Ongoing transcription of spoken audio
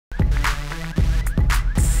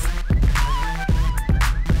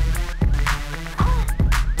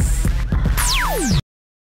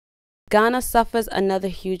Ghana suffers another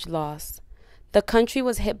huge loss. The country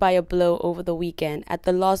was hit by a blow over the weekend at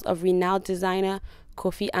the loss of renowned designer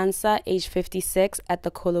Kofi Ansah, age 56, at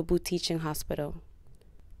the Kolobu Teaching Hospital.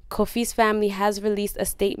 Kofi's family has released a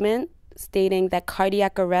statement stating that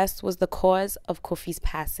cardiac arrest was the cause of Kofi's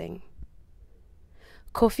passing.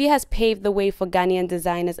 Kofi has paved the way for Ghanaian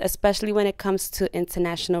designers, especially when it comes to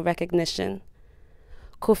international recognition.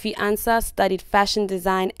 Kofi Ansah studied fashion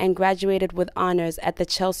design and graduated with honors at the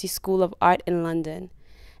Chelsea School of Art in London,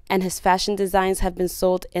 and his fashion designs have been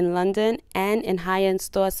sold in London and in high-end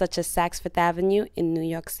stores such as Saks Fifth Avenue in New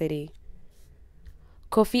York City.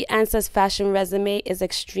 Kofi Ansah's fashion resume is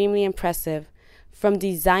extremely impressive, from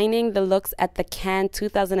designing the looks at the Cannes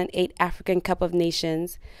 2008 African Cup of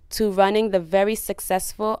Nations to running the very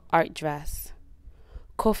successful art dress.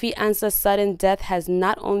 Kofi Ansah's sudden death has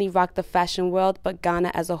not only rocked the fashion world but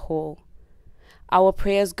Ghana as a whole. Our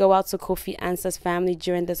prayers go out to Kofi Ansah's family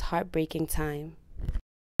during this heartbreaking time.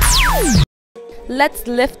 Let's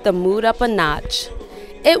lift the mood up a notch.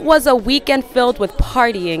 It was a weekend filled with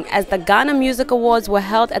partying as the Ghana Music Awards were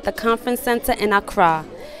held at the Conference Center in Accra.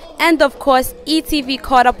 And of course, eTV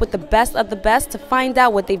caught up with the best of the best to find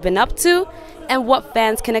out what they've been up to and what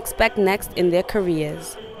fans can expect next in their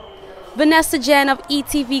careers. Vanessa Gyan of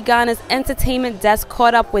eTV Ghana's entertainment desk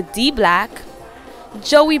caught up with D Black,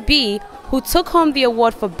 Joey B, who took home the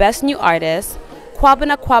award for Best New Artist,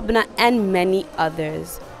 Kwabena, and many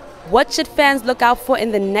others. What should fans look out for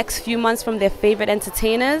in the next few months from their favorite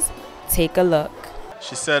entertainers? Take a look.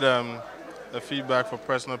 She said the feedback for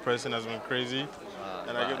Personal Person has been crazy,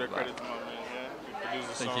 and I give the credit to my man here who produced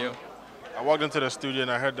the song. Thank you. I walked into the studio and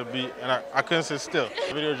I heard the beat and I couldn't sit still.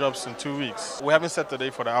 The video drops in 2 weeks. We haven't set the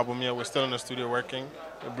date for the album yet. We're still in the studio working.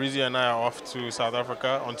 Breezy and I are off to South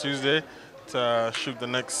Africa on Tuesday to shoot the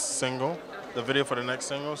next single, the video for the next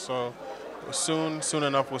single. So soon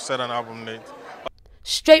enough we'll set an album date.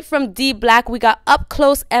 Straight from D Black, we got up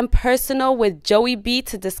close and personal with Joey B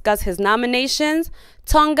to discuss his nominations,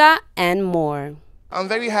 Tonga, and more. I'm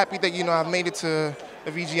very happy that, I've made it to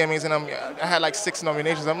the VGMAs and I had like 6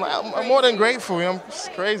 nominations. I'm more than grateful. It's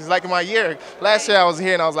crazy. It's like my year. Last year I was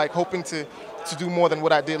here and I was like hoping to do more than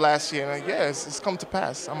what I did last year. And it's come to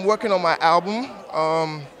pass. I'm working on my album.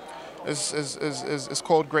 It's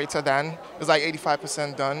called Greater Than. It's like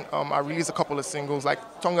 85% done. I released a couple of singles.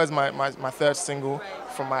 Like Tonga is my 3rd single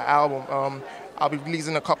from my album. I'll be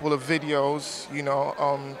releasing a couple of videos,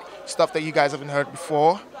 stuff that you guys haven't heard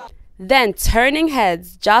before. Then, turning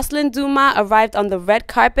heads, Jocelyn Duma arrived on the red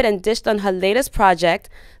carpet and dished on her latest project,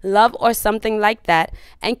 Love or Something Like That,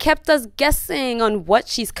 and kept us guessing on what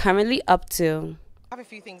she's currently up to. I have a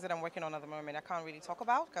few things that I'm working on at the moment I can't really talk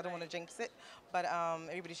about because I don't want to jinx it, but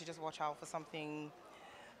everybody should just watch out for something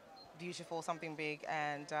beautiful, something big,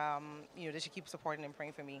 and they should keep supporting and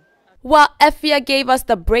praying for me. While Effia gave us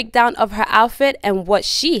the breakdown of her outfit and what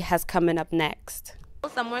she has coming up next.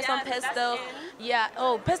 Some Pistol. Yeah.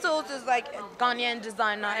 Oh, Pistols is like a Ghanaian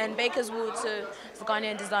designer, and Baker's Wood too is a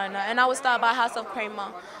Ghanaian designer. And I was started by House of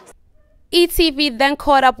Kramer. eTV then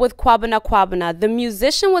caught up with Kwabena. The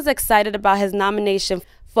musician was excited about his nomination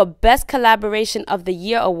for Best Collaboration of the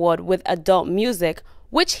Year award with adult music,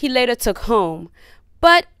 which he later took home.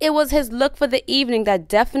 But it was his look for the evening that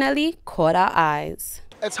definitely caught our eyes.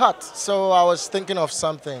 It's hot, so I was thinking of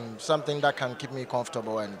something that can keep me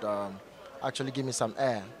comfortable and actually give me some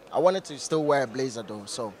air. I wanted to still wear a blazer though,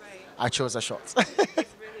 so I chose a shorts.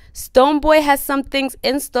 Stonebwoy has some things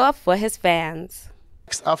in store for his fans.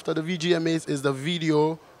 After the VGMAs is the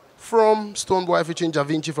video from Stonebwoy featuring Ja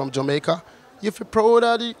Vinci from Jamaica. If you're proud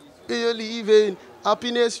of it, believe in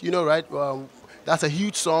happiness, right? That's a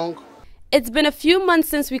huge song. It's been a few months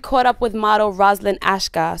since we caught up with model Rosalind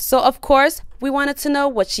Ashka, so of course we wanted to know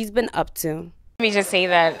what she's been up to. Let me just say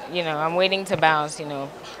that, I'm waiting to bounce,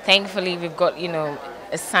 Thankfully, we've got,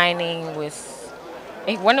 a signing with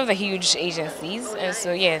one of the huge agencies. And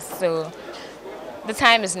so, yes, so the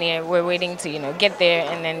time is near. We're waiting to, get there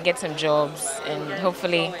and then get some jobs and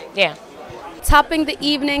hopefully, yeah. Topping the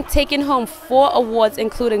evening, taking home 4 awards,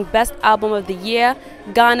 including Best Album of the Year,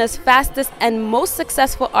 Ghana's fastest and most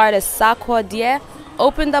successful artist, Sarkodie Dier,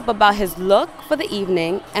 opened up about his look for the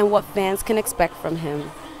evening and what fans can expect from him.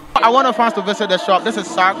 I want the fans to visit the shop. This is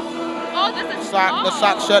sock. Oh, this is sock. The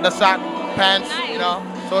sock shirt, the sock pants.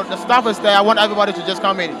 Nice. So the stuff is there. I want everybody to just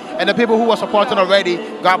come in. And the people who are supporting already,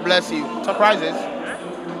 God bless you. Surprises.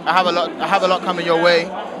 I have a lot coming your way.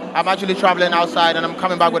 I'm actually traveling outside and I'm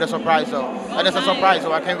coming back with a surprise. And it's a surprise,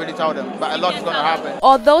 so I can't really tell them. But a lot is going to happen.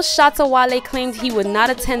 Although Shatta Wale claimed he would not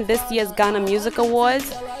attend this year's Ghana Music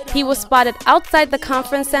Awards, he was spotted outside the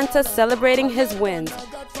conference center celebrating his wins,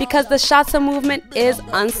 because the Shata movement is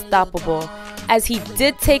unstoppable, as he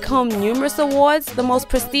did take home numerous awards, the most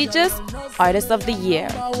prestigious, Artist of the Year.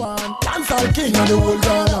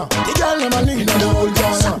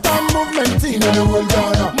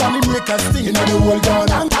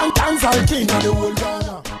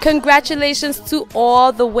 Congratulations to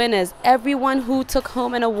all the winners. Everyone who took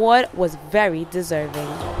home an award was very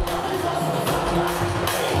deserving.